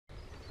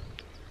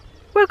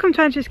Welcome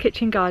to Angela's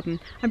Kitchen Garden.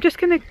 I'm just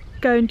going to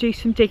go and do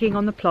some digging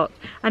on the plot,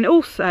 and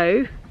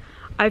also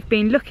I've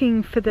been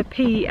looking for the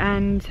pea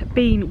and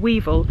bean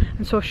weevil,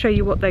 and so I'll show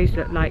you what those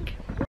look like.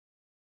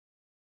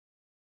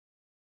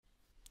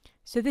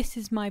 So this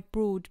is my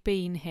broad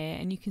bean here,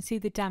 and you can see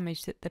the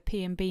damage that the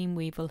pea and bean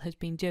weevil has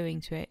been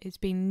doing to it. It's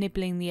been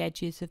nibbling the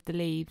edges of the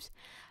leaves,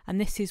 and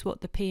this is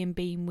what the pea and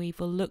bean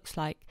weevil looks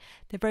like.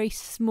 They're very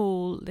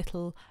small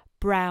little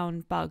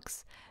brown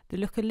bugs. They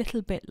look a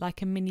little bit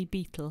like a mini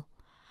beetle,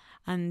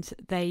 and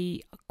they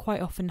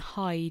quite often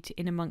hide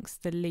in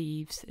amongst the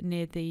leaves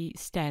near the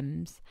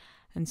stems,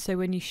 and so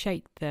when you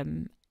shake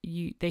them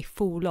they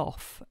fall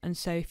off, and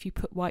so if you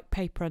put white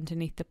paper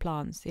underneath the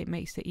plants it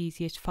makes it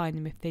easier to find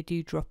them if they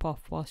do drop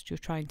off whilst you're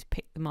trying to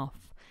pick them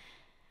off.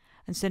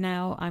 And so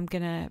now I'm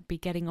going to be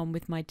getting on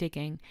with my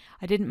digging.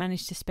 I didn't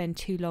manage to spend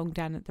too long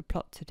down at the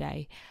plot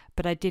today,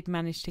 but I did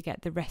manage to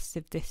get the rest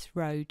of this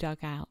row dug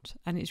out,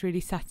 and it's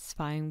really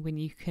satisfying when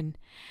you can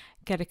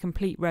get a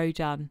complete row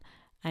done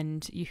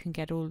and you can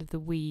get all of the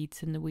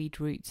weeds and the weed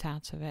roots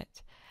out of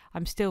it.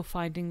 I'm still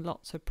finding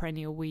lots of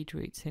perennial weed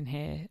roots in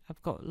here.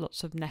 I've got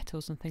lots of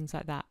nettles and things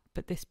like that,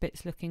 but this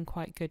bit's looking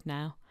quite good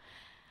now.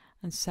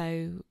 And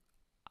so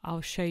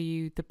I'll show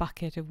you the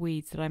bucket of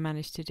weeds that I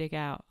managed to dig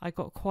out. I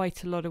got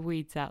quite a lot of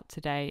weeds out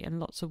today and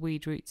lots of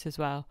weed roots as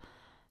well.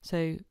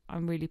 So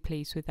I'm really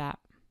pleased with that.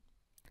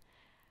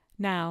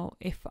 Now,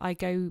 if I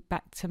go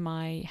back to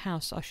my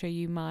house, I'll show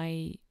you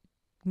my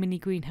mini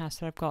greenhouse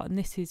that I've got, and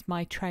this is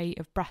my tray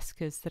of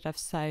brassicas that I've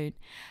sown,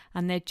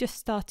 and they're just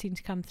starting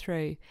to come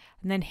through.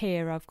 And then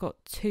here I've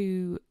got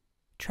 2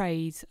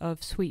 trays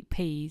of sweet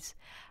peas,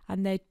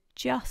 and they're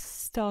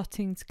just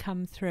starting to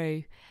come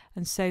through,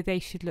 and so they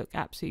should look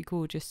absolutely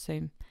gorgeous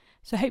soon.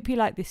 So I hope you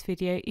liked this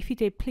video. If you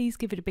did, please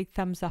give it a big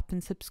thumbs up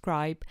and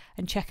subscribe,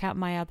 and check out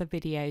my other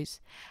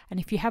videos. And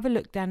if you have a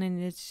look down in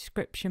the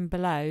description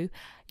below,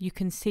 you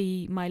can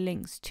see my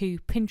links to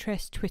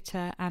Pinterest,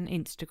 Twitter and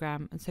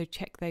Instagram, and so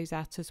check those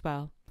out as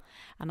well.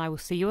 And I will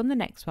see you on the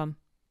next one.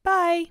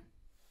 Bye!